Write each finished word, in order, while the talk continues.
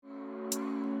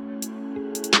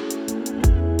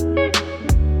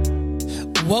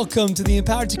Welcome to the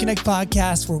Empowered to Connect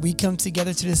podcast, where we come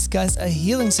together to discuss a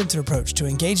healing-centered approach to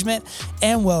engagement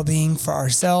and well-being for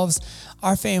ourselves,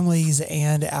 our families,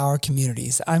 and our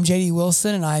communities. I'm JD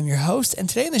Wilson, and I'm your host. And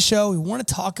today in the show, we want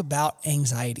to talk about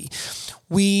anxiety.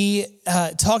 We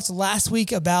talked last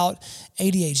week about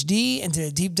ADHD and did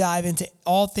a deep dive into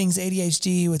all things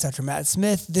ADHD with Dr. Matt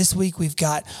Smith. This week, we've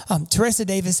got Teresa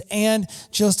Davis and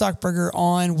Jill Stockberger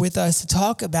on with us to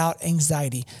talk about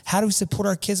anxiety. How do we support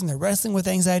our kids when they're wrestling with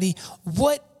anxiety?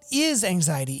 What is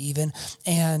anxiety even?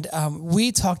 And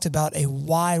we talked about a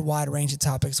wide range of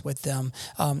topics with them.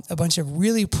 A bunch of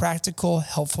really practical,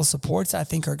 helpful supports I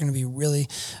think are going to be really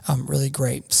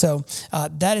great. So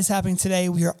that is happening today.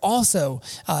 We are also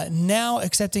now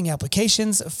accepting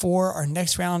applications for our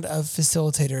next round of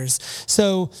facilitators.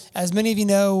 So as many of you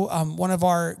know, one of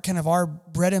our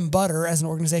bread and butter as an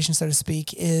organization, so to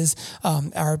speak, is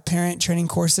our parent training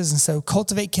courses. And so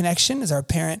Cultivate Connection is our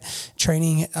parent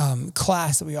training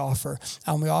class that we offer.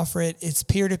 We offer it. It's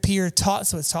peer-to-peer taught,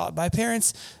 so it's taught by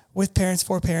parents, with parents,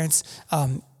 for parents,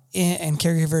 and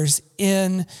caregivers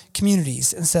in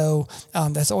communities. And so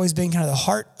that's always been kind of the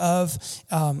heart of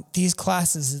these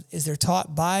classes, is they're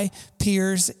taught by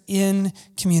peers in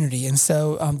community. And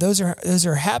so those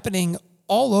are happening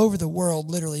all over the world,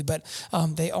 literally, but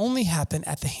they only happen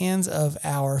at the hands of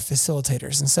our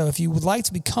facilitators. And so if you would like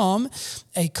to become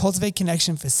a Cultivate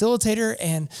Connection facilitator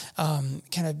and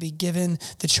kind of be given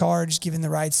the charge, given the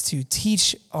rights to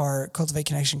teach our Cultivate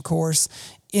Connection course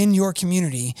in your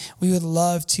community, we would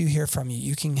love to hear from you.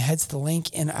 You can head to the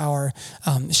link in our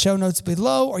show notes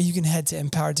below, or you can head to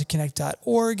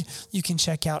empoweredtoconnect.org. You can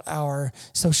check out our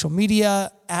social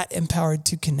media at Empowered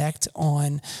to Connect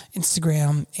on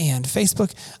Instagram and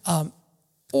Facebook,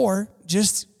 or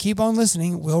just keep on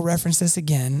listening. We'll reference this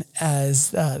again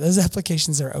as those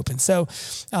applications are open. So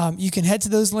you can head to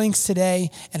those links today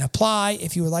and apply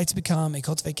if you would like to become a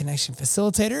Cultivate Connection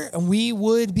facilitator, and we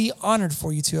would be honored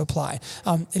for you to apply.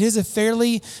 It is a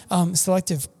fairly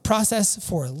selective process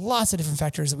for lots of different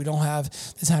factors that we don't have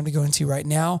the time to go into right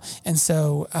now. And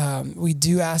so we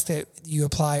do ask that you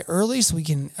apply early so we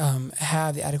can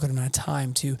have the adequate amount of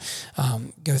time to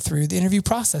go through the interview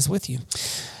process with you.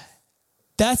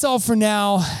 That's all for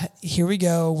now. Here we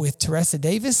go with Teresa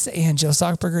Davis and Jill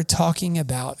Stockberger talking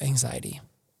about anxiety.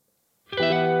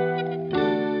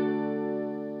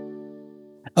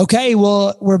 Okay,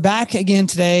 well, we're back again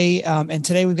today. And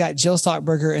today we've got Jill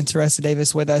Stockberger and Teresa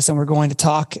Davis with us, and we're going to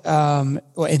talk, and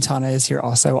Tana is here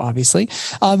also, obviously.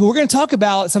 We're going to talk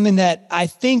about something that I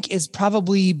think is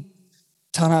probably,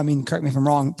 Tana, correct me if I'm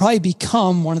wrong, probably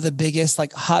become one of the biggest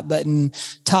hot button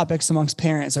topics amongst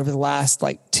parents over the last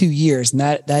 2 years. And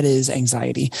that is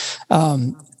anxiety.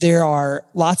 There are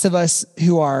lots of us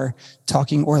who are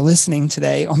talking or listening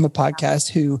today on the podcast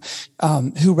who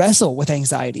wrestle with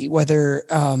anxiety, whether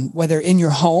in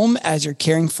your home as you're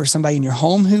caring for somebody in your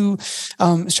home who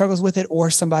struggles with it,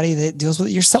 or somebody that deals with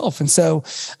it yourself. And so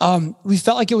we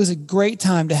felt like it was a great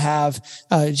time to have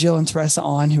Jill and Teresa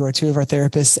on, who are two of our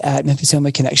therapists at Memphis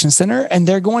Family Connection Center, and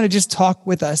they're going to just talk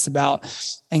with us about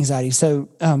anxiety. So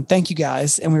thank you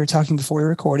guys. And we were talking before we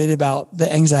recorded about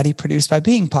the anxiety produced by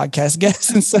being podcast guests.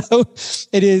 And so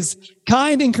it is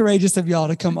kind and courageous of y'all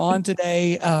to come on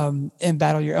today and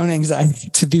battle your own anxiety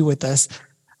to be with us.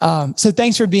 So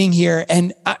thanks for being here.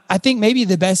 And I think maybe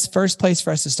the best first place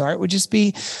for us to start would just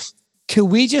be, could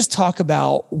we just talk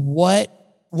about what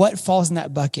falls in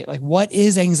that bucket? What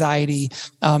is anxiety?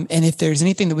 And if there's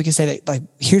anything that we can say that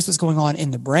here's what's going on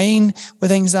in the brain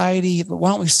with anxiety, but why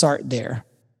don't we start there?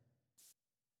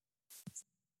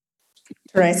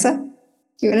 Teresa,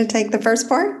 you want to take the first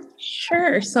part?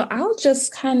 Sure. So I'll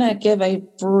just kind of give a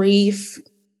brief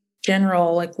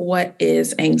general, what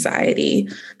is anxiety?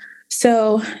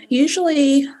 So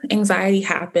usually anxiety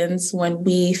happens when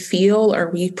we feel or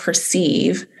we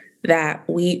perceive that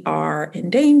we are in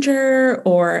danger,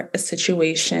 or a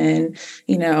situation,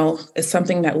 is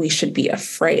something that we should be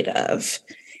afraid of.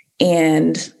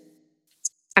 And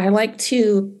I like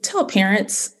to tell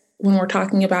parents, when we're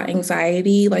talking about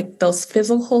anxiety, those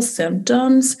physical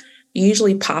symptoms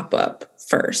usually pop up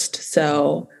first.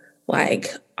 So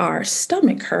our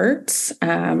stomach hurts.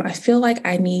 I feel like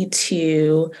I need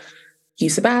to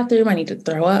use the bathroom. I need to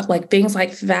throw up. Things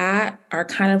like that are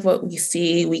kind of what we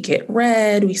see. We get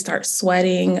red, we start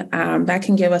sweating. That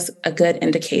can give us a good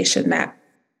indication that,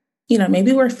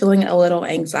 maybe we're feeling a little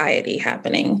anxiety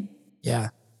happening. Yeah.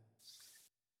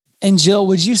 And Jill,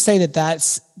 would you say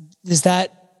does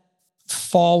that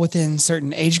fall within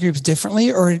certain age groups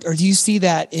differently, or do you see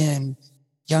that in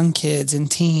young kids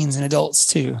and teens and adults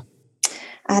too?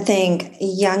 I think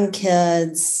young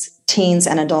kids teens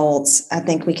and adults, I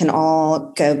think we can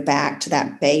all go back to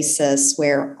that basis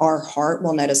where our heart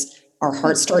will notice our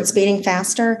heart starts beating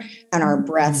faster and our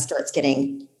breath starts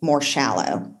getting more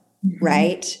shallow,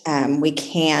 right? We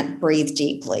can't breathe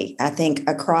deeply. I think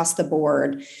across the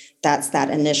board, that's that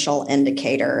initial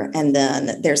indicator. And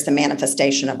then there's the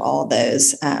manifestation of all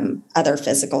those other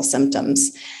physical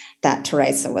symptoms that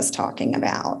Teresa was talking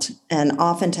about. And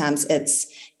oftentimes it's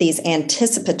these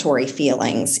anticipatory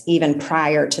feelings, even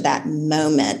prior to that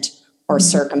moment or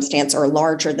circumstance, or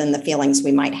larger than the feelings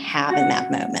we might have in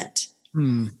that moment.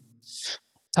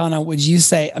 Tana, would you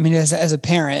say, I mean, as a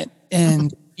parent,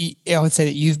 and I would say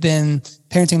that you've been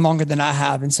parenting longer than I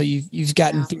have. And so you've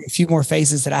gotten through a few more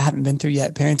phases that I haven't been through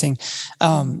yet parenting.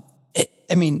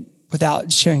 I mean,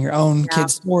 without sharing your own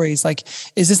kids' stories, like,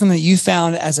 is this something that you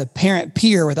found as a parent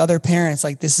peer with other parents?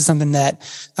 Like, this is something that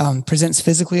presents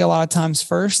physically a lot of times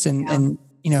first. And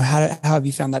you know, how have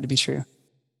you found that to be true?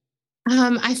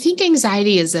 I think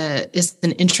anxiety is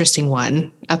an interesting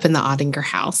one up in the Ottinger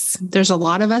house. There's a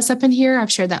lot of us up in here.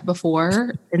 I've shared that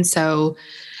before. And so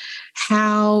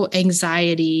how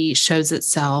anxiety shows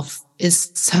itself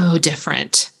is so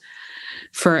different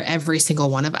for every single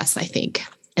one of us, I think.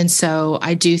 And so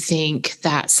I do think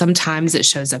that sometimes it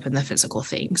shows up in the physical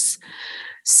things.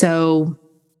 So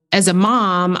as a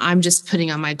mom, I'm just putting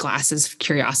on my glasses of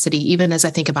curiosity, even as I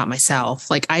think about myself.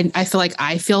 Like I feel like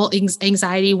I feel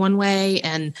anxiety one way,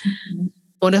 and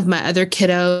one of my other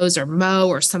kiddos or Mo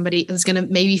or somebody is going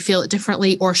to maybe feel it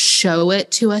differently or show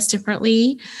it to us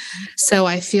differently. So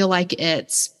I feel like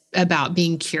it's about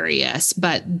being curious,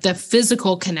 but the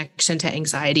physical connection to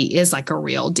anxiety is like a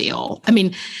real deal. I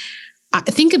mean,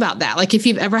 think about that. Like if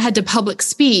you've ever had to public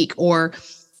speak or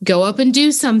go up and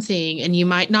do something and you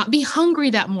might not be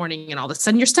hungry that morning and all of a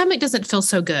sudden your stomach doesn't feel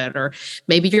so good, or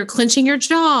maybe you're clenching your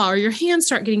jaw or your hands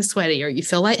start getting sweaty or you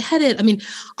feel lightheaded. I mean,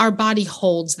 our body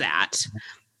holds that.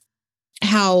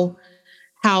 How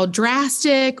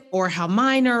drastic or how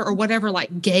minor or whatever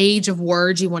like gauge of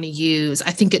words you want to use,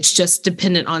 I think it's just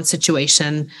dependent on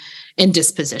situation and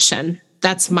disposition.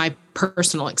 That's my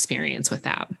personal experience with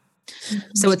that.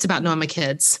 So it's about knowing my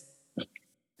kids.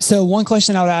 So one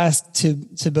question I would ask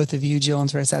to both of you, Jill and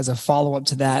Teresa, as a follow-up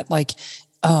to that, like,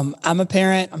 I'm a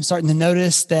parent, I'm starting to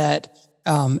notice that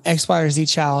X, Y, or Z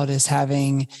child is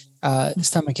having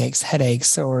stomach aches,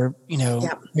 headaches, or,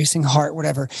 racing heart,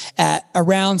 whatever, at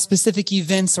around specific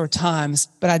events or times,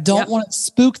 but I don't want to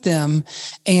spook them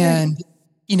and,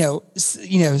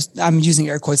 I'm using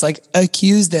air quotes, like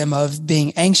accuse them of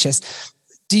being anxious.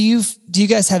 Do you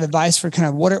guys have advice for kind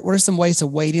of what are some ways to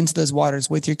wade into those waters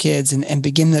with your kids and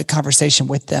begin the conversation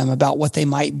with them about what they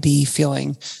might be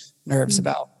feeling nerves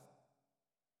about?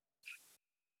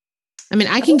 I mean,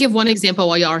 I can give one example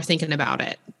while y'all are thinking about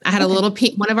it. I had a little,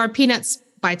 one of our peanuts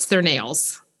bites their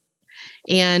nails,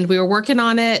 and we were working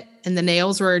on it and the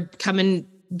nails were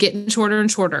getting shorter and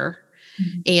shorter.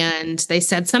 And they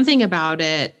said something about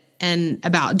it and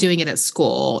about doing it at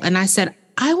school. And I said,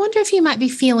 I wonder if you might be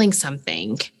feeling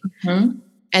something. And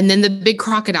then the big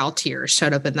crocodile tears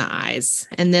showed up in the eyes,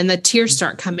 and then the tears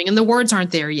start coming and the words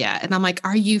aren't there yet. And I'm like,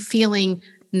 are you feeling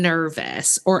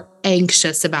nervous or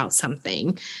anxious about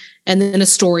something? And then a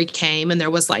story came, and there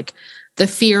was like the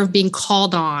fear of being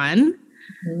called on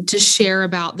to share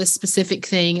about this specific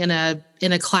thing in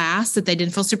a class that they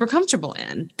didn't feel super comfortable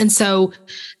in. And so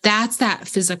that's that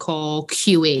physical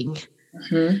cueing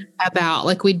about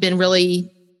like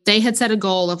they had set a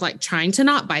goal of like trying to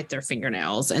not bite their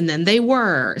fingernails, and then they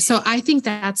were. So I think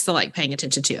that's the like paying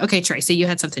attention to. Okay, Tracy, you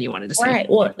had something you wanted to say. Right.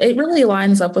 Well, it really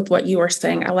lines up with what you were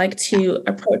saying. I like to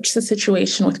approach the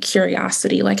situation with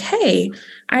curiosity. Like, hey,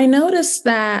 I noticed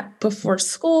that before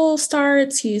school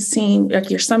starts, you seem like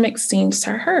your stomach seems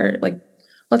to hurt. Like,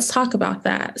 let's talk about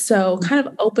that. So kind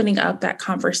of opening up that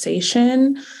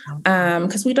conversation,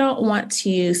 because we don't want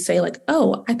to say like,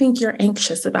 oh, I think you're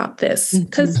anxious about this,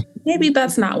 because maybe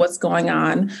that's not what's going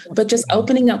on, but just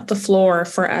opening up the floor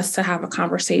for us to have a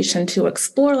conversation to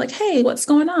explore like, hey, what's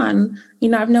going on?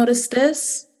 I've noticed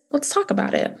this. Let's talk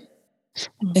about it.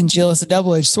 And Jill, it's a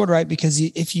double-edged sword, right? Because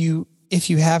if you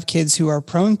have kids who are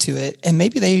prone to it and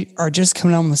maybe they are just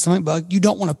coming on with a stomach bug, you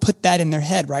don't want to put that in their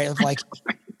head, right? Of like,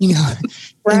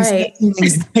 right.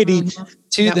 anxiety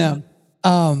to them.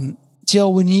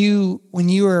 Jill, when you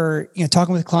were,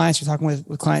 talking with clients, you're talking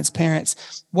with clients'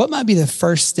 parents, what might be the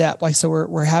first step? Like, so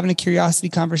we're having a curiosity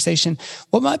conversation.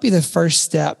 What might be the first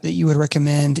step that you would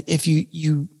recommend if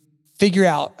you figure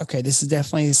out, okay, this is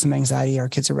definitely some anxiety our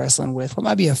kids are wrestling with? What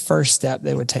might be a first step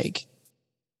they would take?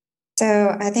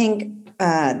 So I think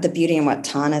the beauty in what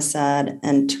Tana said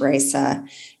and Teresa,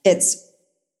 it's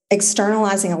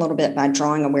externalizing a little bit by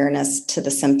drawing awareness to the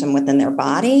symptom within their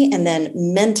body, and then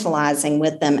mentalizing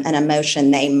with them an emotion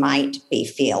they might be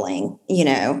feeling,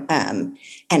 and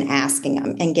asking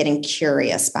them and getting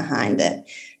curious behind it.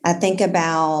 I think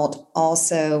about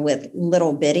also with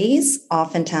little bitties,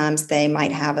 oftentimes they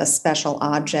might have a special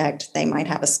object, they might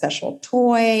have a special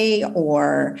toy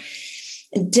or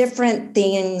different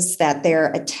things that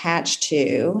they're attached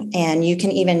to, and you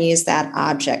can even use that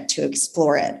object to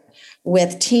explore it.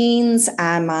 With teens,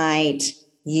 I might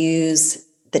use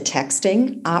the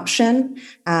texting option.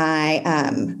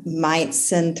 I might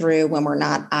send through when we're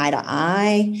not eye to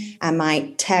eye. I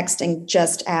might text and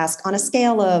just ask on a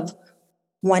scale of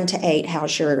 1 to 8,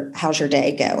 how's your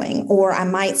day going? Or I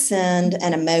might send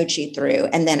an emoji through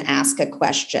and then ask a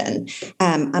question.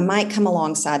 I might come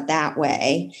alongside that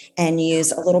way and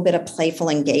use a little bit of playful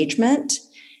engagement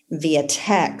via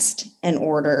text in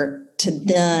order to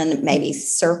then maybe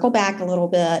circle back a little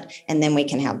bit, and then we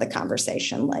can have the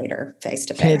conversation later face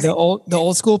to face. Okay, the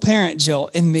old school parent Jill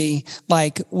in me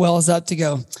like wells up to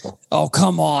go, oh,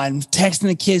 come on, texting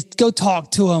the kids, go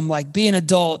talk to them, like be an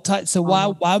adult. So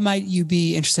why might you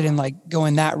be interested in like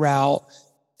going that route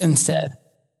instead?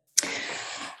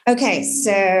 Okay,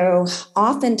 so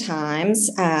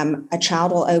oftentimes a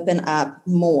child will open up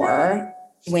more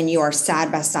when you are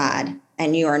side by side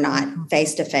and you are not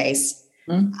face to face,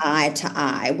 eye to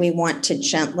eye. We want to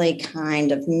gently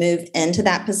kind of move into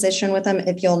that position with them.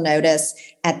 If you'll notice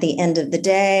at the end of the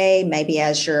day, maybe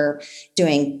as you're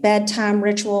doing bedtime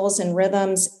rituals and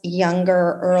rhythms,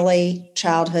 younger, early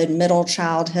childhood, middle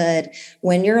childhood,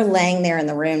 when you're laying there in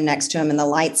the room next to them and the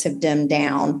lights have dimmed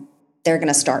down, they're going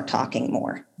to start talking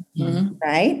more,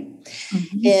 right?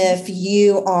 If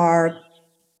you are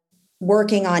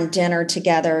working on dinner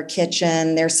together,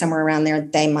 kitchen, they're somewhere around there,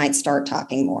 they might start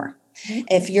talking more.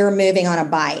 If you're moving on a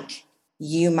bike,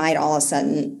 you might all of a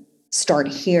sudden start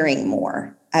hearing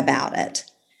more about it.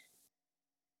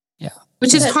 Yeah.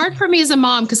 Which is hard for me as a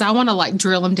mom because I want to like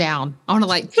drill them down. I want to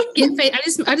like get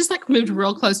I just like moved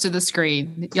real close to the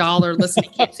screen. Y'all are listening,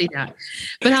 can't see that.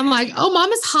 But I'm like, oh,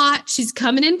 mom is hot. She's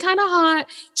coming in kind of hot.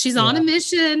 She's on a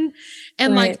mission.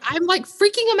 And like, I'm like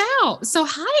freaking them out. So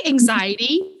hi,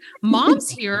 anxiety. Mom's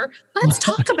here. Let's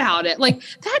talk about it. Like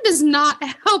that does not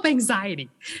help anxiety.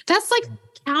 That's like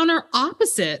counter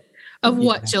opposite of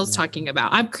what Jill's talking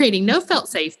about. I'm creating no felt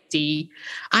safety.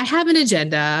 I have an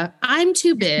agenda. I'm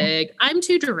too big. I'm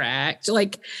too direct.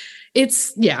 Like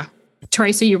it's,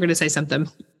 Tracy, you were going to say something.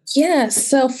 Yeah.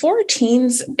 So for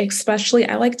teens, especially,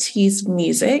 I like to use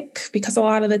music because a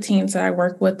lot of the teens that I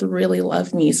work with really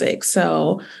love music.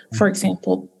 So for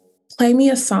example, play me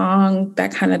a song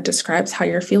that kind of describes how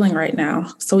you're feeling right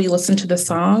now. So we listen to the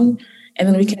song and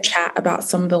then we can chat about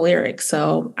some of the lyrics.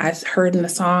 So I heard in the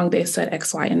song, they said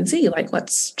X, Y, and Z, like,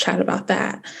 let's chat about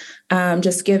that.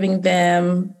 Just giving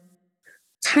them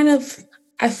kind of,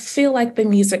 I feel like the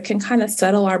music can kind of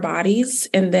settle our bodies,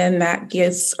 and then that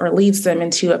gives or leaves them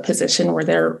into a position where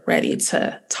they're ready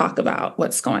to talk about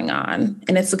what's going on.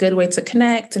 And it's a good way to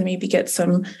connect and maybe get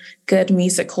some good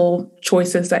musical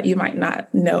choices that you might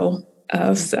not know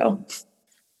of. So,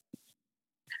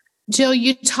 Jill,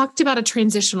 you talked about a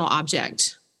transitional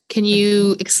object. Can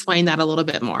you explain that a little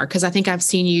bit more? Because I think I've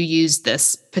seen you use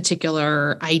this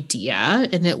particular idea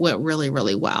and it went really,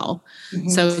 really well.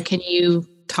 So can you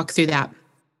talk through that?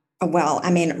 Well, I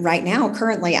mean, right now,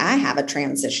 currently, I have a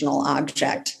transitional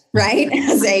object, right?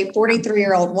 As a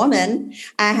 43-year-old woman,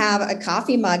 I have a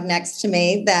coffee mug next to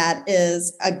me that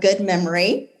is a good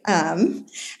memory. And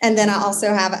then I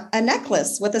also have a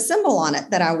necklace with a symbol on it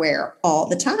that I wear all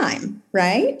the time,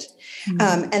 right?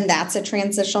 And that's a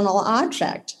transitional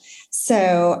object.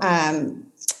 So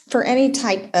for any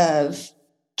type of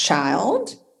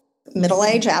child,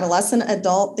 middle-aged, adolescent,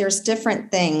 adult, there's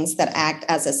different things that act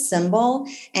as a symbol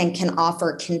and can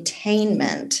offer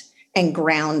containment and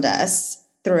ground us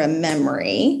through a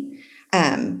memory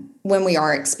when we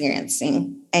are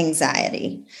experiencing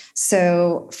anxiety.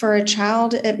 So for a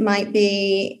child, it might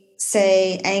be,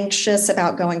 say, anxious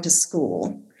about going to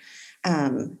school.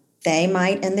 They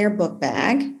might, in their book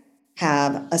bag,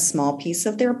 have a small piece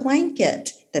of their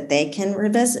blanket that they can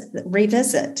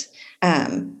revisit.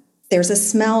 There's a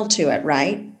smell to it,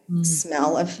 right?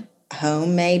 Smell of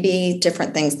home, maybe,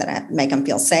 different things that make them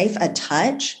feel safe, a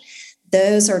touch.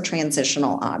 Those are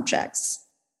transitional objects.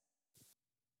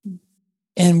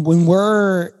 And when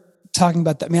we're talking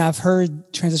about that, I mean, I've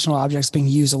heard transitional objects being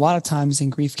used a lot of times in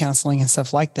grief counseling and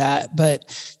stuff like that,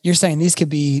 but you're saying these could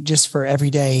be just for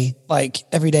everyday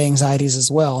anxieties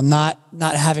as well, not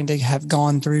having to have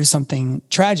gone through something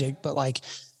tragic, but like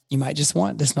you might just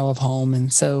want the smell of home.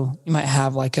 And so you might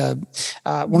have like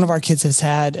one of our kids has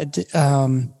had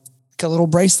a little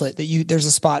bracelet that there's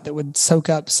a spot that would soak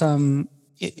up some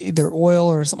either oil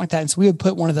or something like that. And so we would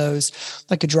put one of those,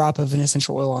 like a drop of an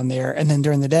essential oil on there. And then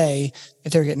during the day,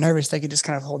 if they were getting nervous, they could just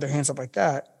kind of hold their hands up like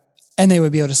that and they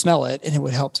would be able to smell it and it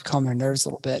would help to calm their nerves a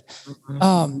little bit.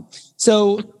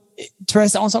 So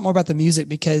Teresa, I want to talk more about the music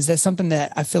because that's something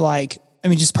that I feel like, I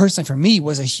mean, just personally for me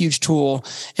was a huge tool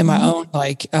in my own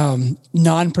like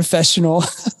non-professional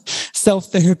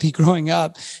self-therapy growing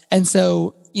up. And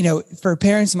so, for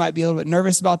parents who might be a little bit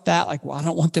nervous about that, like, well, I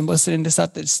don't want them listening to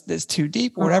stuff that's too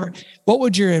deep or whatever. What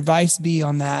would your advice be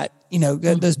on that?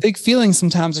 Those big feelings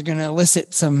sometimes are going to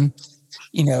elicit some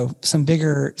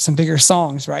bigger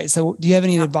songs, right? So do you have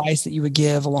any advice that you would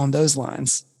give along those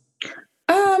lines?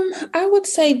 I would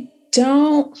say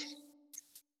we'll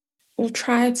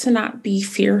try to not be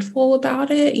fearful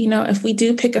about it. If we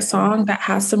do pick a song that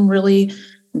has some really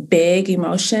big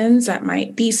emotions that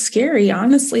might be scary,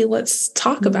 honestly, let's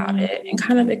talk about it and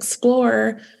kind of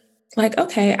explore like,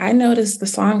 okay, I noticed the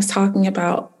song's talking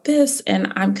about this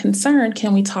and I'm concerned.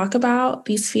 Can we talk about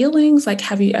these feelings? Like,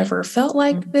 have you ever felt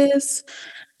like this?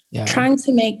 Yeah. Trying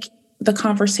to make the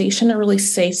conversation a really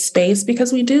safe space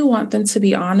because we do want them to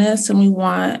be honest and we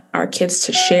want our kids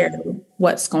to share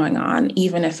what's going on,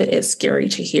 even if it is scary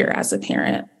to hear as a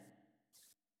parent.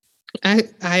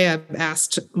 I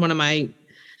asked one of my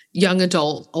young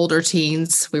adult, older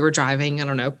teens, we were driving, I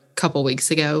don't know, a couple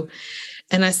weeks ago.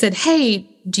 And I said, hey,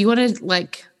 do you want to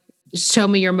like show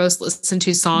me your most listened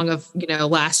to song of,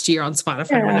 last year on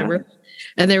Spotify or whatever?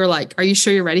 And they were like, are you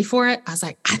sure you're ready for it? I was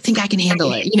like, I think I can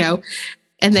handle it,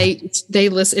 and they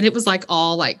listened, and it was like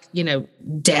all like,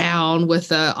 down with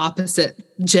the opposite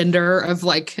gender of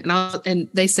like, and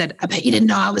they said, I bet you didn't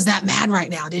know I was that mad right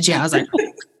now. Did you? I was like,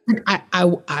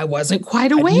 I wasn't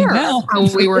quite aware of how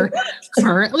we were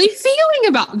currently feeling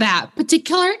about that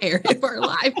particular area of our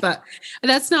life, but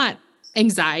that's not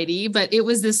anxiety, but it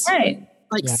was this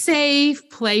safe,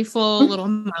 playful little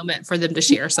moment for them to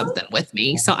share something with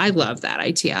me. So I love that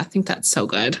idea. I think that's so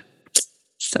good.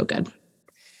 So good.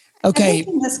 Okay. I think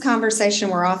in this conversation,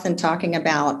 we're often talking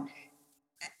about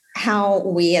how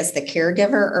we as the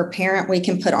caregiver or parent, we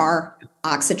can put our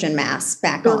oxygen mask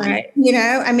back on. Right.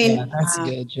 That's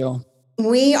good, Jill.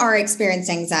 We are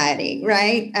experiencing anxiety,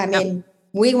 right?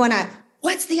 We want to,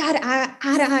 what's the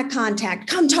eye-to-eye contact?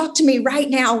 Come talk to me right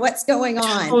now. What's going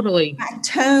on? Totally. My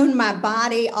tone, my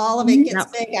body, all of it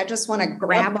gets big. I just want to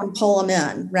grab them, pull them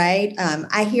in, right?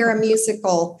 I hear a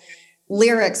musical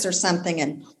lyrics or something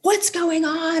and what's going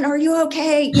on? Are you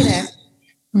okay?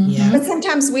 Yeah. But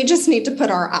sometimes we just need to put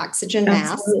our oxygen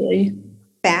mask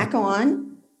back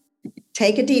on,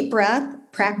 take a deep breath,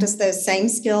 practice those same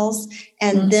skills,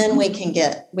 and then we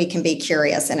can be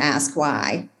curious and ask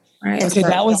why. Right. Okay,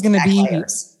 that was going to be,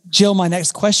 Jill, my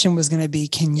next question was going to be,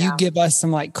 can you give us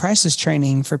some like crisis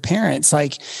training for parents?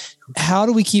 Like, how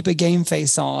do we keep a game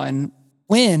face on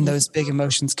when those big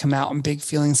emotions come out and big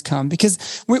feelings come?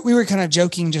 Because we were kind of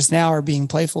joking just now or being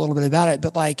playful a little bit about it,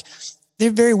 but like there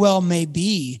very well may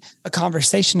be a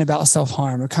conversation about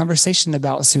self-harm, a conversation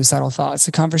about suicidal thoughts,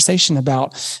 a conversation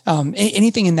about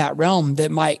anything in that realm that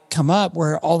might come up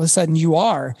where all of a sudden you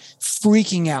are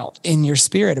freaking out in your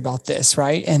spirit about this,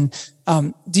 right? And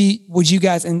would you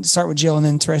guys, and start with Jill and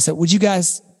then Teresa, would you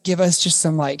guys give us just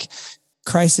some like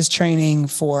crisis training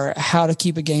for how to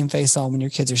keep a game face on when your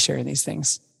kids are sharing these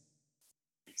things?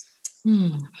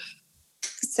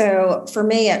 So for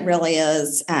me, it really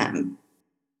is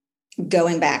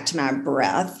going back to my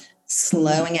breath,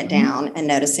 slowing it down and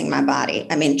noticing my body.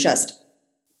 Just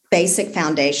basic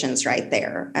foundations right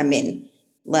there.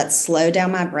 Let's slow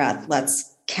down my breath.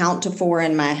 Let's count to 4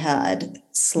 in my head,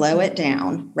 slow it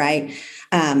down, right?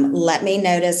 Let me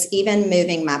notice even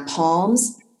moving my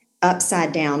palms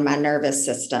upside down, my nervous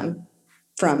system.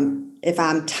 If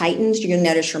I'm tightened, you can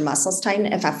notice your muscles tighten.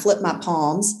 If I flip my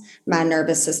palms, my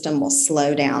nervous system will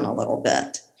slow down a little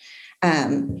bit.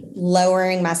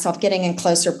 Lowering myself, getting in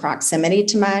closer proximity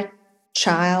to my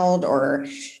child or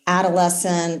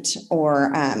adolescent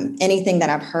or anything that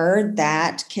I've heard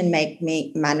that can make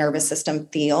my nervous system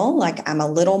feel like I'm a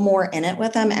little more in it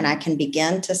with them and I can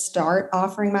begin to start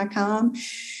offering my calm.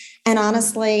 And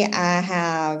honestly, I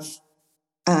have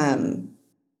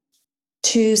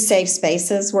 2 safe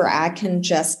spaces where I can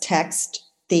just text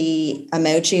the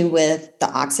emoji with the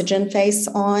oxygen face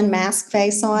on, mask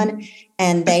face on,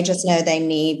 and they just know they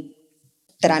need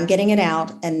that I'm getting it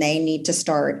out and they need to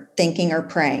start thinking or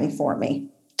praying for me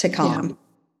to calm. Yeah.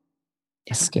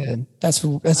 That's good.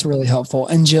 That's really helpful.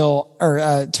 And Jill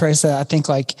or Teresa, I think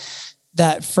like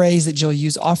that phrase that Jill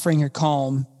used, offering your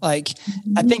calm. Like,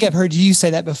 I think I've heard you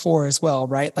say that before as well,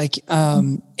 right? Like,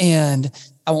 and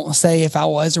I won't say if I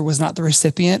was or was not the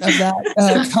recipient of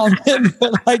that comment,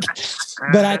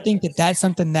 but I think that that's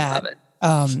something that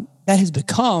that has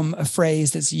become a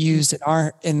phrase that's used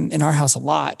in our house a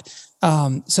lot.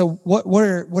 So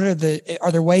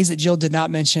are there ways that Jill did not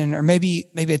mention, or maybe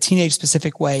a teenage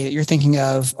specific way that you're thinking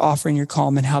of offering your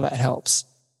calm and how that helps?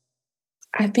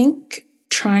 I think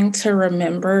trying to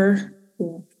remember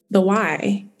the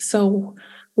why. So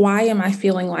why am I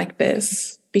feeling like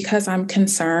this? Because I'm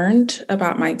concerned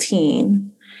about my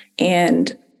teen,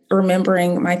 and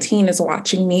remembering my teen is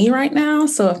watching me right now.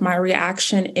 So if my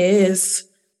reaction is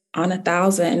on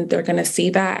 1,000, they're going to see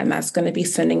that, and that's going to be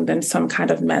sending them some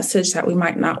kind of message that we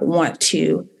might not want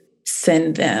to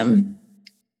send them.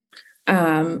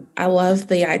 I love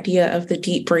the idea of the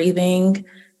deep breathing,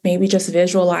 maybe just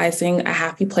visualizing a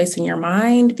happy place in your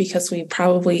mind, because we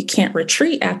probably can't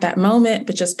retreat at that moment,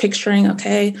 but just picturing,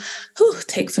 okay,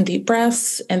 take some deep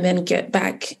breaths and then get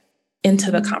back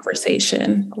into the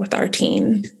conversation with our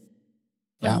teen.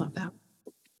 Yeah. I love that.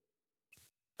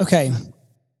 Okay.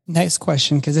 Next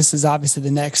question, because this is obviously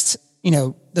the next,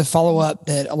 the follow-up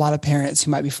that a lot of parents who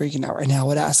might be freaking out right now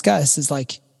would ask us is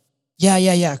like,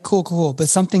 yeah, cool. But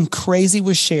something crazy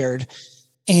was shared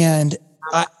and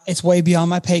it's way beyond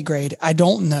my pay grade. I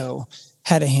don't know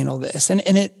how to handle this. And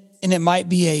it might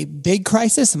be a big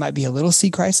crisis. It might be a little C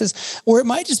crisis, or it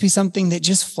might just be something that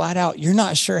just flat out, you're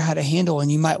not sure how to handle. And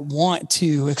you might want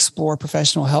to explore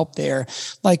professional help there.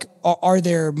 Like, are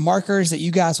there markers that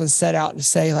you guys would set out to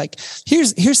say, like,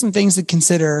 here's some things to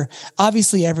consider?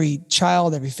 Obviously every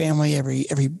child, every family, every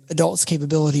adult's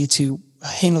capability to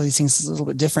handle these things is a little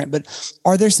bit different, but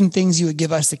are there some things you would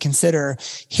give us to consider?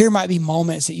 Here might be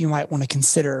moments that you might want to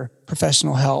consider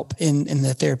professional help in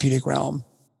the therapeutic realm.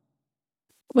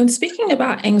 When speaking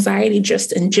about anxiety,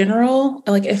 just in general,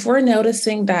 like if we're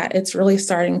noticing that it's really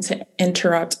starting to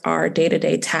interrupt our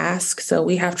day-to-day tasks, so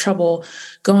we have trouble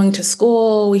going to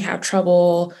school, we have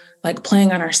trouble like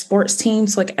playing on our sports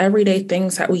teams, like everyday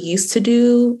things that we used to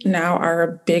do now are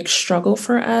a big struggle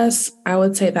for us, I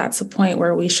would say that's a point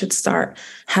where we should start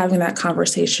having that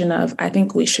conversation of, I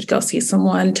think we should go see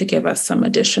someone to give us some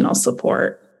additional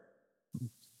support.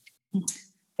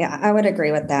 Yeah, I would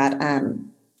agree with that.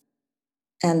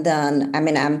 And then,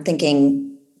 I'm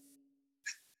thinking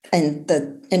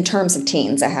in terms of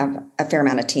teens, I have a fair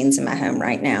amount of teens in my home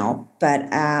right now,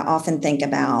 but I often think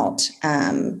about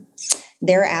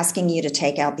they're asking you to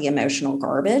take out the emotional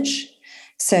garbage.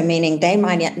 So meaning they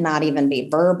might not even be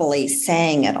verbally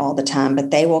saying it all the time,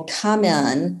 but they will come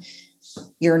in,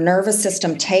 your nervous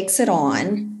system takes it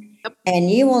on, and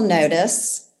you will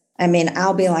notice,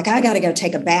 I'll be like, I got to go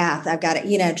take a bath. I've got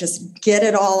to, just get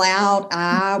it all out.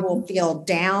 I will feel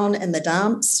down in the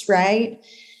dumps, right?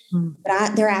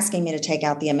 But they're asking me to take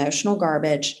out the emotional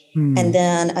garbage. And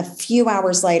then a few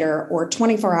hours later or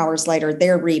 24 hours later,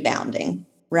 they're rebounding,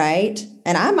 right?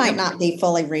 And I might not be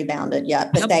fully rebounded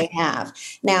yet, but they have.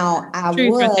 Now, I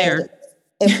Truth would, right there.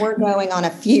 if we're going on a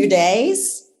few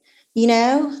days,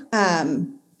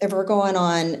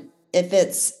 if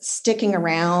it's sticking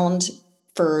around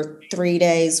for 3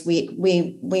 days, we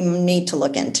need to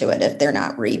look into it if they're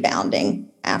not rebounding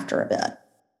after a bit.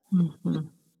 Mm-hmm.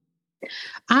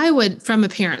 I would, from a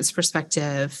parent's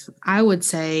perspective, I would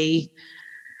say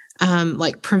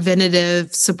like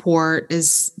preventative support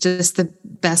is just the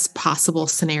best possible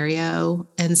scenario.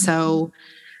 And so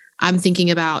I'm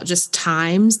thinking about just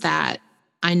times that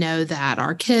I know that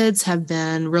our kids have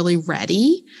been really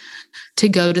ready to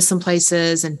go to some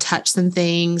places and touch some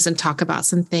things and talk about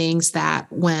some things that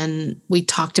when we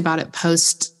talked about it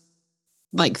post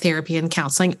like therapy and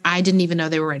counseling, I didn't even know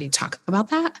they were ready to talk about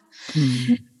that.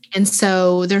 Mm-hmm. And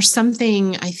so there's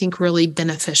something I think really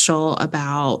beneficial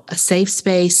about a safe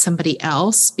space, somebody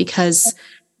else, because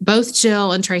both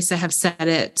Jill and Teresa have said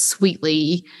it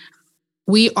sweetly.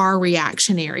 We are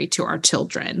reactionary to our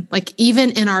children. Like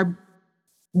even in our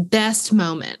best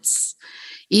moments,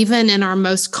 even in our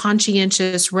most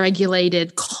conscientious,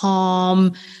 regulated,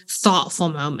 calm, thoughtful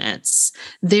moments,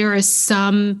 there is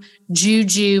some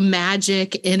juju,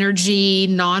 magic, energy,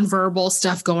 nonverbal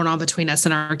stuff going on between us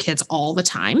and our kids all the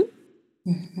time.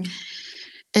 Mm-hmm.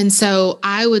 And so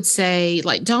I would say,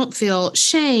 like, don't feel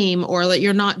shame or that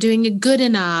you're not doing it good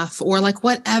enough or like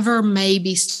whatever may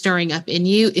be stirring up in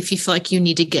you. If you feel like you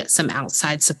need to get some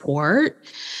outside support,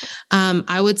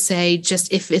 I would say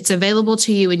just if it's available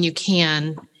to you and you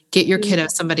can, get your kiddo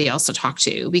somebody else to talk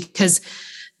to because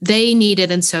they need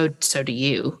it and so do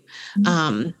you.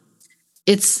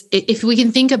 It's if we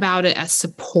can think about it as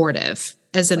supportive,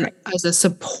 as a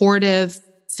supportive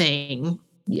thing.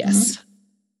 Yes.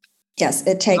 Yes,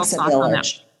 it takes a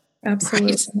village.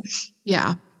 Absolutely. Right.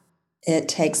 Yeah. It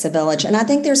takes a village. And I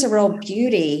think there's a real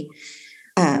beauty.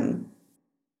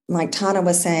 Like Tana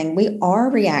was saying, we are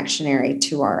reactionary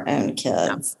to our own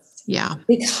kids. Yeah.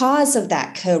 Because of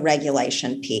that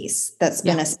co-regulation piece that's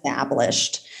been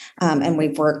established and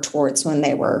we've worked towards when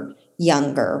they were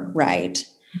younger, right?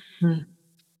 Mm-hmm.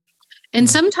 And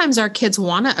sometimes our kids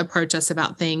want to approach us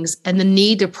about things, and the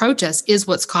need to approach us is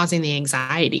what's causing the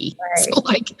anxiety. Right. So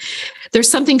like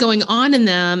there's something going on in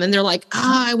them and they're like,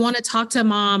 I want to talk to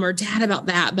mom or dad about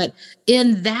that. But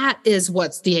in that is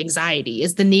what's the anxiety,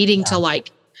 is the needing to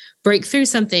like break through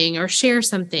something or share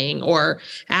something or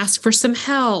ask for some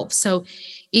help. So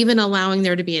even allowing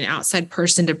there to be an outside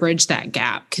person to bridge that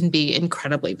gap can be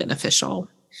incredibly beneficial.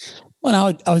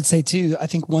 Well, I would say too, I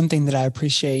think one thing that I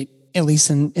appreciate, at least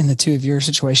in the two of your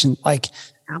situation, like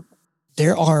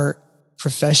there are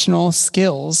professional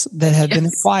skills that have been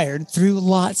acquired through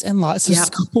lots and lots of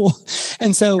school.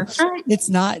 And so it's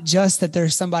not just that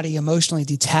there's somebody emotionally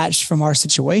detached from our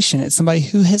situation. It's somebody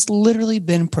who has literally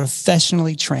been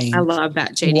professionally trained. I love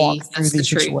that, JD. Walk through these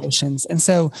situations. And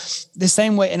so the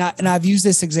same way, and I've used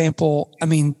this example, I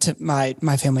mean, to my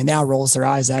family now rolls their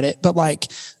eyes at it, but like,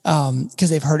 cause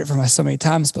they've heard it from us so many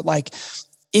times, but like,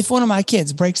 if one of my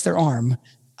kids breaks their arm,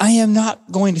 I am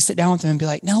not going to sit down with them and be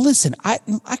like, now listen, I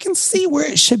can see where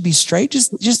it should be straight.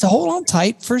 Just hold on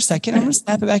tight for a second. I'm going to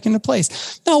snap it back into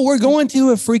place. No, we're going to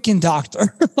a freaking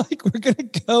doctor. Like we're going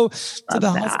to go to the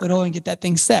hospital and get that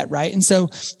thing set. Right. And so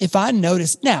if I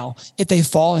notice now, if they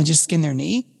fall and just skin their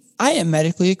knee, I am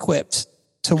medically equipped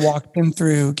to walk them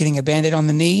through getting a Band-Aid on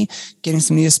the knee, getting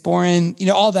some Neosporin,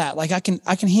 all that. Like I can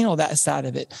handle that side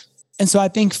of it. And so I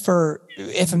think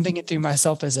if I'm thinking through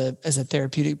myself as a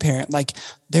therapeutic parent, like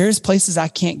there's places I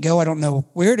can't go. I don't know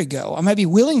where to go. I might be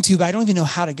willing to, but I don't even know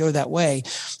how to go that way.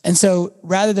 And so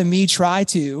rather than me try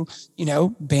to,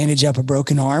 bandage up a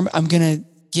broken arm, I'm going to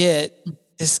get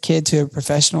this kid to a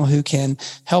professional who can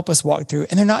help us walk through.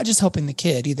 And they're not just helping the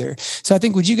kid either. So I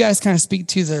think, would you guys kind of speak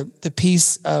to the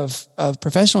piece of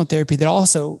professional therapy that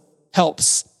also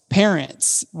helps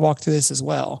parents walk through this as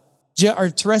well?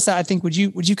 Or Teresa, I think, would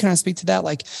you kind of speak to that?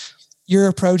 Like your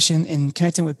approach in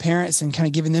connecting with parents and kind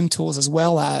of giving them tools as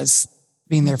well as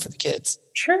being there for the kids?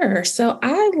 Sure. So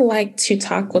I like to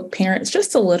talk with parents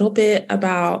just a little bit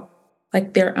about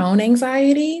like their own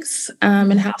anxieties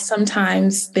and how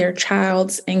sometimes their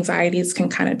child's anxieties can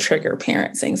kind of trigger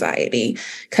parents' anxiety,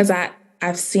 because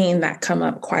I've seen that come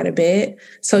up quite a bit.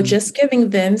 So just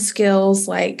giving them skills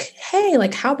like, hey,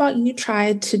 like, how about you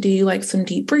try to do like some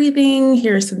deep breathing?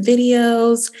 Here's some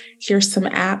videos. Here's some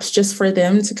apps just for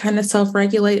them to kind of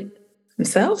self-regulate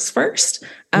themselves first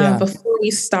before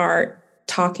we start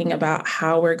talking about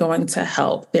how we're going to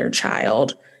help their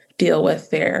child deal with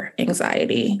their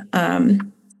anxiety.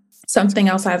 Something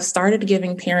else I've started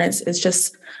giving parents is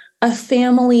just a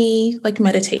family like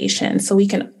meditation. So we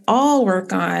can all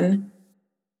work on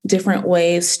different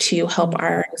ways to help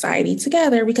our anxiety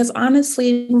together, because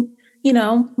honestly,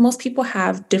 most people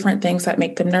have different things that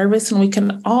make them nervous and we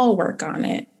can all work on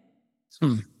it.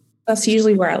 That's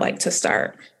usually where I like to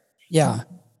start. Yeah.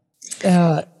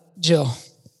 Jill.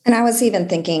 And I was even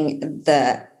thinking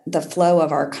the flow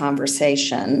of our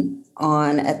conversation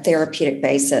on a therapeutic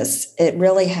basis, it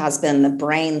really has been the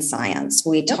brain science.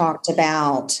 We talked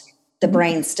about the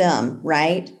brain stem,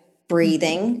 right?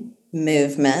 Breathing,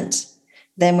 movement.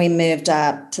 Then we moved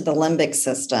up to the limbic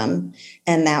system,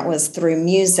 and that was through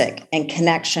music and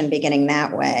connection beginning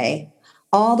that way,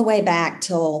 all the way back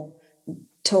till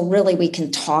really we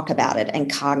can talk about it and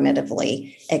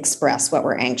cognitively express what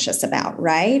we're anxious about,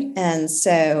 right? And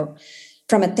so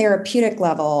from a therapeutic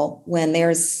level, when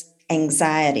there's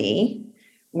anxiety,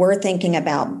 we're thinking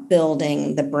about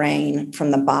building the brain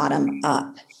from the bottom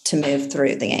up to move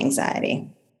through the anxiety.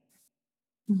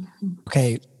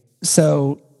 Okay,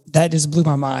 so that just blew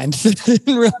my mind. I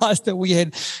didn't realize that we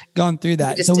had gone through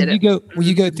that. So will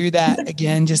you go through that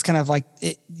again? Just kind of like,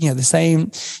 the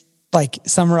same, like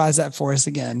summarize that for us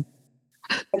again.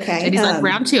 Okay. And he's like,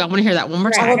 round two. I want to hear that one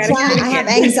more time. I have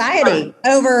anxiety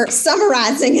over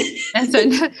summarizing.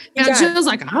 Now Jill's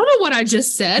like, I don't know what I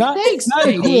just said. Thanks. Not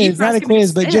a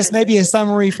quiz, but just maybe a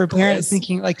summary for parents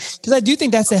thinking like, because I do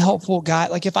think that's a helpful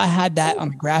guide. Like if I had that on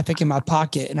the graphic in my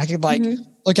pocket and I could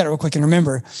look at it real quick and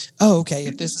remember, okay,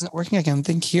 if this isn't working, I can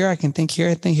think here, I can think here,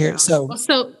 I think here. So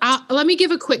let me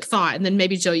give a quick thought, and then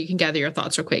maybe Jill, you can gather your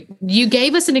thoughts real quick. You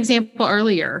gave us an example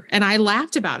earlier and I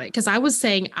laughed about it because I was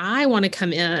saying, I want to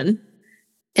come in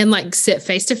and like sit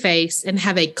face to face and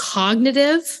have a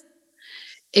cognitive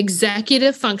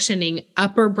executive functioning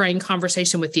upper brain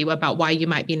conversation with you about why you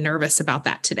might be nervous about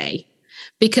that today,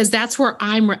 because that's where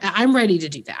I'm ready to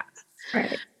do that.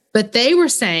 Right. But they were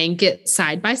saying get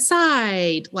side by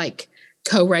side, like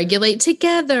co-regulate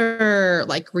together,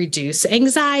 like reduce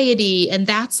anxiety. And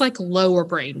that's like lower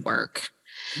brain work.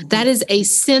 Mm-hmm. That is a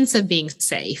sense of being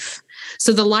safe.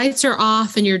 So the lights are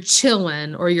off and you're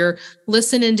chilling, or you're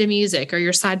listening to music, or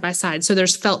you're side by side. So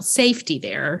there's felt safety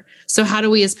there. So how do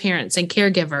we as parents and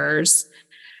caregivers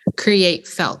create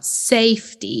felt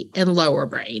safety in lower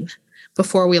brain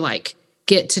before we like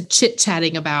get to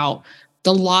chit-chatting about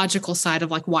the logical side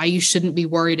of like why you shouldn't be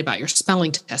worried about your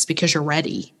spelling test because you're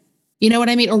ready? You know what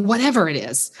I mean? Or whatever it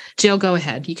is. Jill, go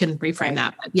ahead. You can reframe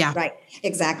that. But yeah. Right.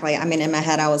 Exactly. I mean, in my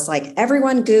head, I was like,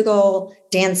 everyone Google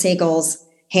Dan Siegel's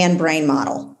hand-brain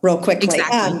model real quickly.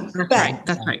 Exactly.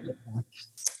 That's right.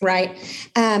 Right.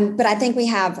 But I think we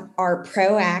have our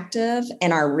proactive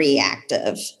and our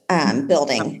reactive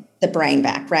building the brain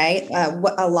back, right?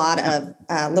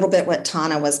 A little bit what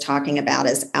Tana was talking about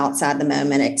is outside the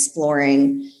moment,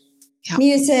 exploring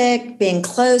music, being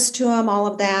close to them, all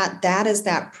of that. That is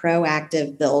that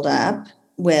proactive buildup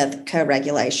with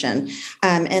co-regulation.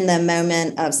 In the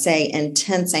moment of, say,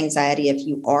 intense anxiety, if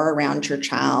you are around your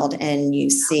child and you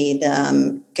see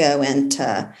them go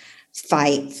into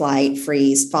fight, flight,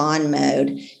 freeze, fawn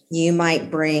mode, you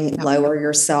might lower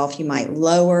yourself. You might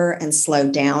lower and slow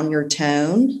down your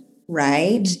tone,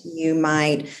 right? You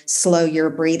might slow your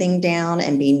breathing down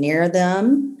and be near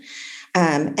them.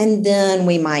 And then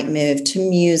we might move to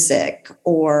music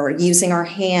or using our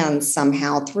hands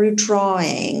somehow through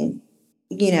drawing,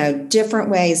 different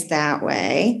ways that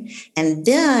way. And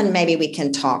then maybe we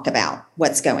can talk about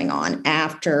what's going on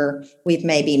after we've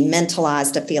maybe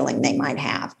mentalized a feeling they might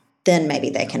have. Then maybe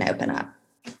they can open up.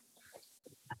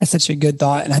 That's such a good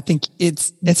thought. And I think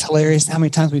it's hilarious how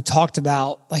many times we've talked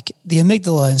about like the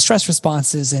amygdala and stress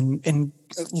responses and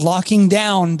locking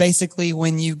down basically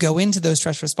when you go into those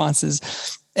stress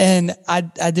responses. And I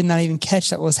did not even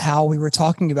catch that was how we were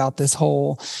talking about this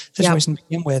whole situation to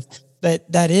begin with.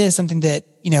 But that is something that,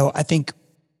 I think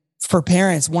for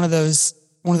parents, one of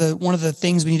the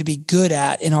things we need to be good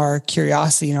at in our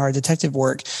curiosity and our detective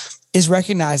work is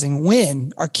recognizing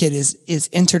when our kid is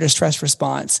entered a stress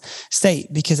response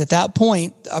state, because at that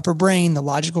point, the upper brain, the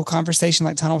logical conversation,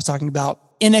 like Tana was talking about,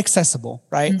 inaccessible,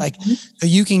 right? Mm-hmm. Like, so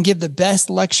you can give the best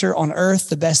lecture on earth,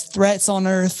 the best threats on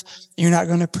earth. You're not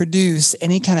going to produce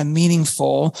any kind of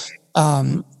meaningful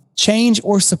change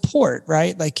or support,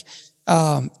 right? Like,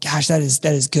 gosh, that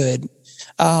is good.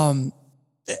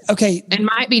 Okay. And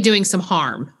might be doing some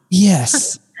harm.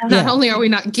 Yes. Not only are we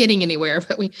not getting anywhere,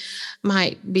 but we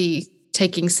might be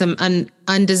taking some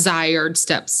undesired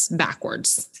steps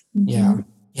backwards. Yeah.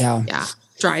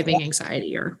 Driving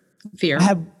anxiety or fear. I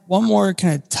have one more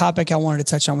kind of topic I wanted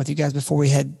to touch on with you guys before we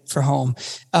head for home.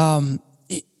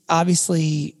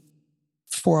 Obviously,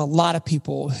 for a lot of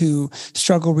people who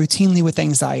struggle routinely with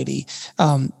anxiety,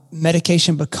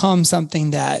 medication becomes something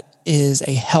that is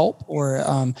a help or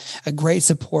a great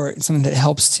support, something that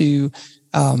helps to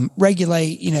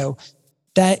regulate,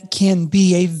 that can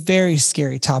be a very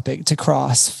scary topic to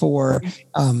cross for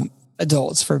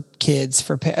adults, for kids,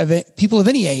 for people of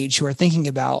any age who are thinking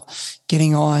about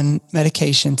getting on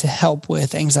medication to help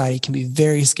with anxiety. Can be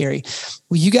very scary.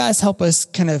 Will you guys help us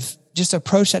kind of just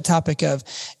approach that topic of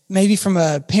maybe from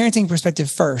a parenting perspective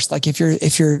first? Like if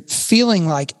you're feeling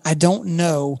like, I don't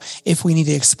know if we need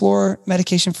to explore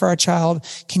medication for our child,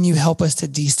 can you help us to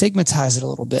destigmatize it a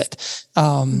little bit?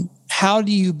 How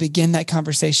do you begin that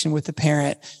conversation with the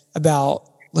parent about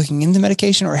looking into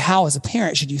medication, or how as a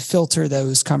parent should you filter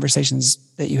those conversations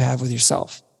that you have with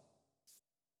yourself?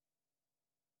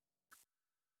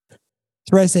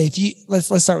 Teresa,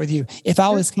 let's start with you. If I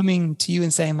was coming to you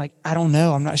and saying like, I don't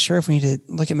know, I'm not sure if we need to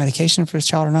look at medication for this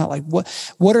child or not. Like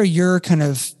what are your kind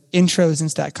of intros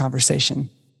into that conversation?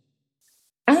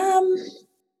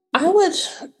 I would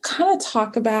kind of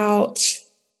talk about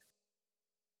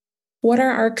what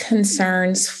are our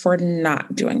concerns for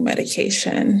not doing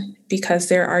medication, because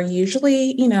there are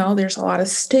usually, there's a lot of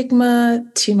stigma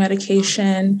to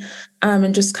medication,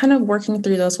 and just kind of working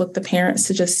through those with the parents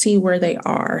to just see where they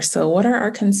are. So what are our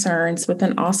concerns, but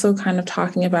then also kind of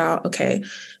talking about, okay,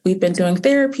 we've been doing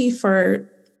therapy for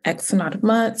X amount of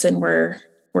months and we're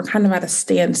kind of at a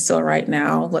standstill right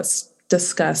now. Let's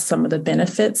discuss some of the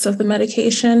benefits of the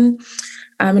medication.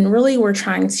 And really, we're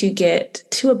trying to get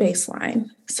to a baseline.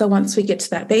 So once we get to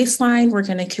that baseline, we're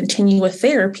going to continue with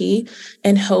therapy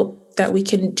and hope that we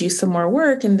can do some more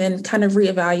work and then kind of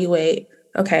reevaluate,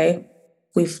 okay,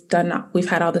 we've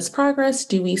had all this progress.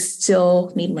 Do we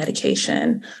still need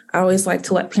medication? I always like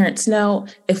to let parents know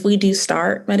if we do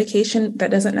start medication,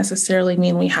 that doesn't necessarily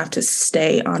mean we have to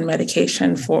stay on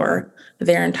medication for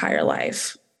their entire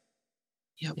life.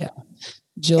 Yep. Yeah.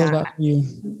 Jill, about you.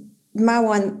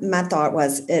 My thought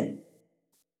was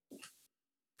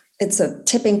it's a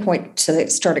tipping point to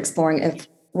start exploring if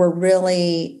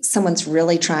someone's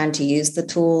really trying to use the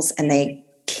tools and they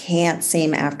can't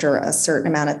seem after a certain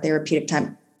amount of therapeutic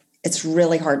time, it's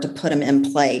really hard to put them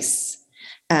in place.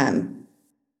 And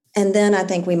then I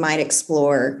think we might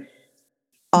explore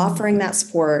offering that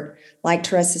support, like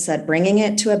Teresa said, bringing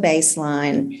it to a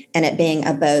baseline and it being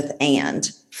a both and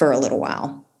for a little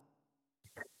while.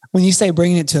 When you say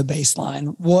bringing it to a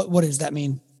baseline, what does that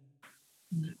mean?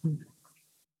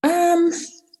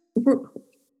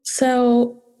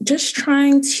 So just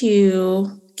trying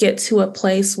to get to a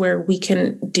place where we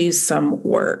can do some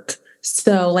work.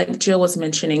 So like Jill was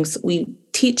mentioning, we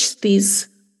teach these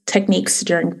techniques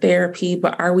during therapy,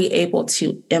 but are we able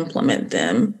to implement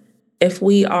them? If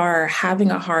we are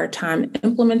having a hard time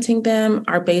implementing them,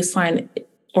 our baseline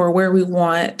or where we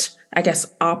want, I guess,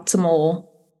 optimal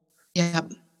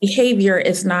behavior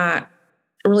is not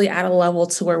really at a level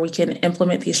to where we can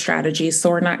implement these strategies. So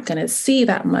we're not going to see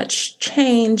that much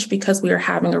change because we are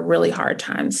having a really hard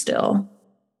time still.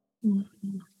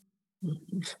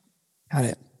 Got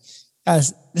it.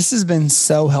 Guys, this has been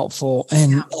so helpful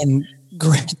and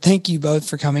great. Thank you both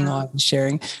for coming on and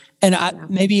sharing. And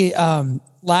maybe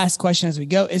last question as we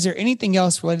go, is there anything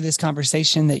else related to this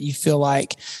conversation that you feel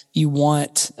like you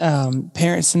want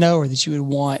parents to know or that you would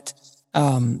want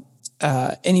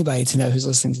anybody to know who's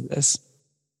listening to this?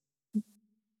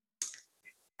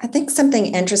 I think something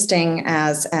interesting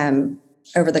as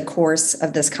over the course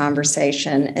of this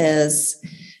conversation is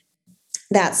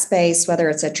that space, whether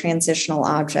it's a transitional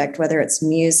object, whether it's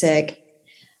music,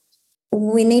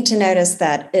 we need to notice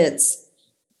that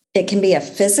it can be a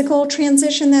physical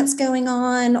transition that's going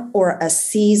on or a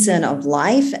season of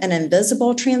life, an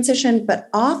invisible transition, but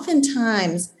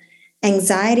oftentimes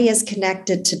anxiety is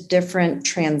connected to different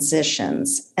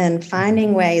transitions and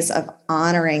finding ways of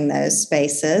honoring those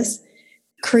spaces,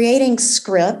 creating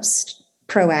scripts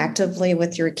proactively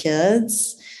with your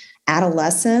kids,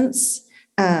 adolescents.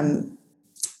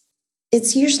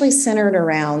 It's usually centered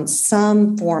around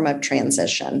some form of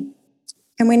transition,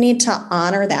 and we need to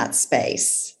honor that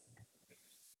space.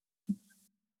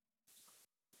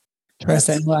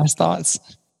 Teresa, any last thoughts?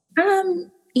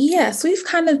 Yes, we've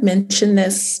kind of mentioned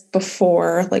this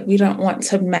before. Like, we don't want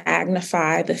to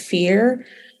magnify the fear,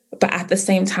 but at the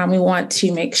same time, we want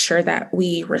to make sure that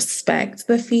we respect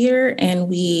the fear and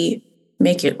we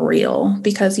make it real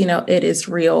because, it is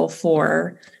real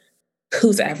for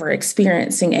who's ever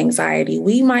experiencing anxiety.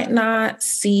 We might not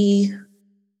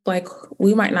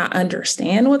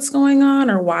understand what's going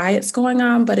on or why it's going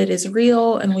on, but it is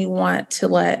real. And we want to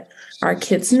let our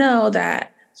kids know that,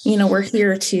 we're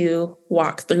here to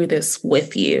walk through this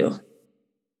with you.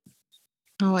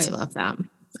 Oh, I love that.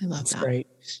 That's great.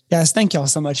 Guys, thank y'all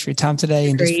so much for your time today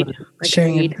and just for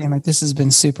sharing everything. Like, this has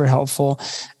been super helpful.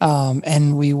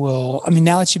 And we will,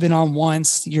 now that you've been on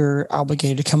once, you're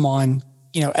obligated to come on,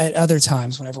 at other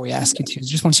times whenever we ask you to.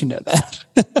 Just want you to know that.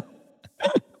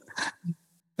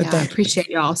 I appreciate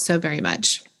you all so very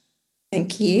much.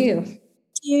 Thank you. Thank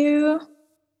you.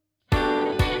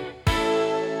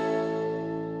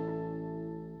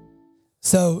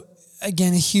 So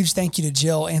again, a huge thank you to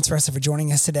Jill and Teresa for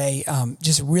joining us today.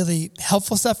 Just really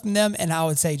helpful stuff from them. And I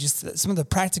would say just some of the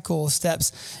practical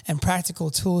steps and practical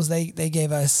tools they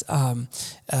gave us are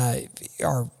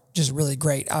just really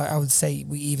great. I would say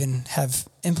we even have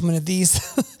implemented these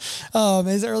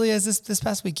as early as this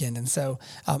past weekend. And so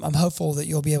I'm hopeful that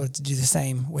you'll be able to do the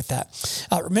same with that.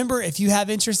 Remember, if you have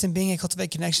interest in being a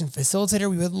Cultivate Connection facilitator,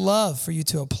 we would love for you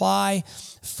to apply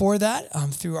for that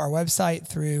through our website,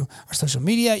 through our social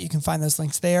media. You can find those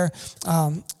links there.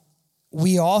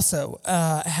 We also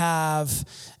have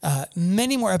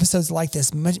many more episodes like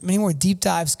this, many more deep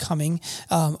dives coming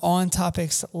on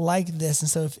topics like this. And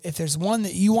so if there's one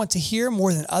that you want to hear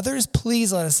more than others,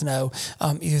 please let us know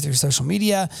either through social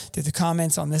media, through the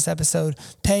comments on this episode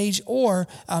page, or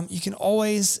you can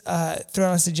always throw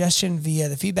out a suggestion via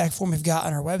the feedback form we've got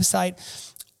on our website,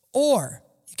 or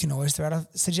you can always throw out a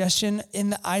suggestion in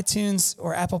the iTunes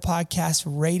or Apple Podcast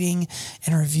rating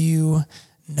and review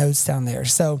notes down there.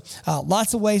 So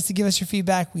lots of ways to give us your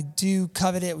feedback. We do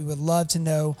covet it. We would love to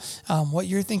know what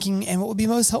you're thinking and what would be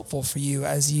most helpful for you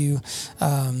as you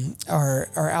are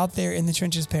out there in the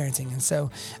trenches parenting. And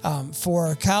so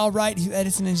for Kyle Wright, who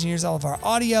edits and engineers all of our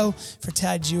audio, for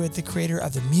Tad Jewett, the creator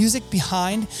of the music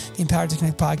behind the Empowered to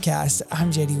Connect podcast,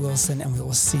 I'm JD Wilson, and we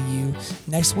will see you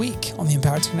next week on the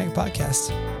Empowered to Connect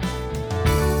podcast.